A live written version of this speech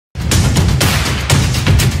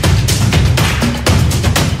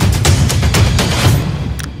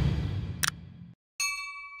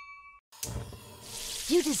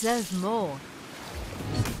deserve more.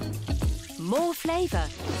 More flavour.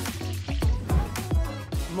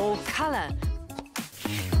 More colour.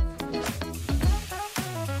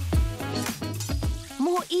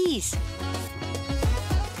 More ease.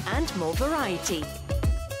 And more variety.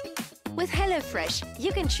 With HelloFresh,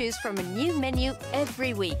 you can choose from a new menu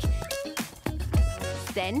every week.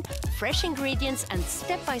 Then, fresh ingredients and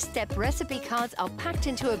step-by-step recipe cards are packed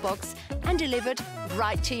into a box and delivered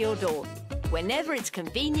right to your door, whenever it's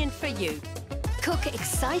convenient for you. Cook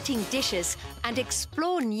exciting dishes and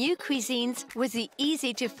explore new cuisines with the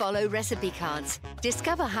easy-to-follow recipe cards.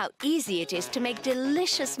 Discover how easy it is to make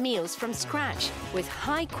delicious meals from scratch with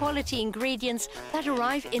high-quality ingredients that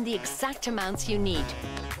arrive in the exact amounts you need.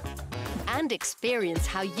 And experience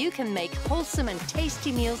how you can make wholesome and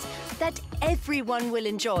tasty meals that everyone will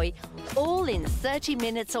enjoy, all in 30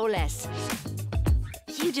 minutes or less.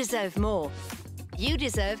 You deserve more. You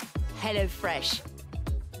deserve HelloFresh.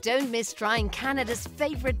 Don't miss trying Canada's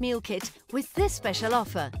favourite meal kit with this special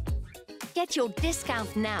offer. Get your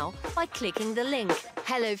discount now by clicking the link.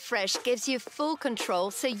 HelloFresh gives you full control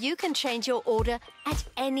so you can change your order at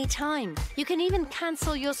any time. You can even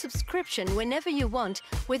cancel your subscription whenever you want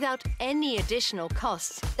without any additional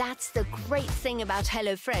costs. That's the great thing about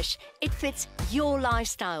HelloFresh. It fits your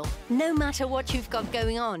lifestyle, no matter what you've got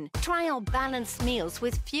going on. Try our balanced meals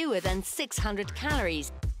with fewer than 600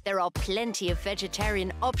 calories. There are plenty of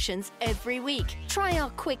vegetarian options every week. Try our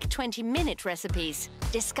quick 20-minute recipes.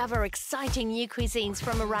 Discover exciting new cuisines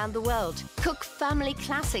from around the world. Cook family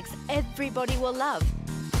classics everybody will love.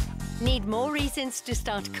 Need more reasons to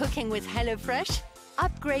start cooking with HelloFresh?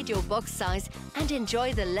 Upgrade your box size and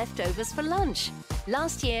enjoy the leftovers for lunch.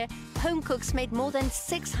 Last year, home cooks made more than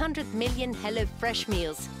 600 million HelloFresh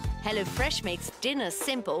meals. HelloFresh makes dinner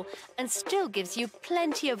simple and still gives you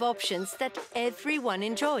plenty of options that everyone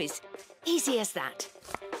enjoys. Easy as that.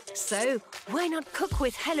 So, why not cook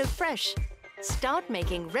with HelloFresh? Start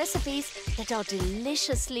making recipes that are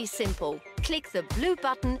deliciously simple. Click the blue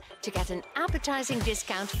button to get an appetizing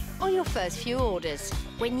discount on your first few orders.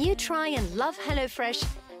 When you try and love HelloFresh,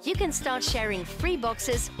 you can start sharing free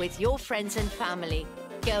boxes with your friends and family.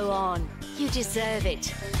 Go on, you deserve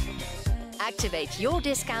it. Activate your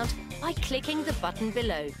discount by clicking the button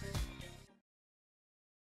below.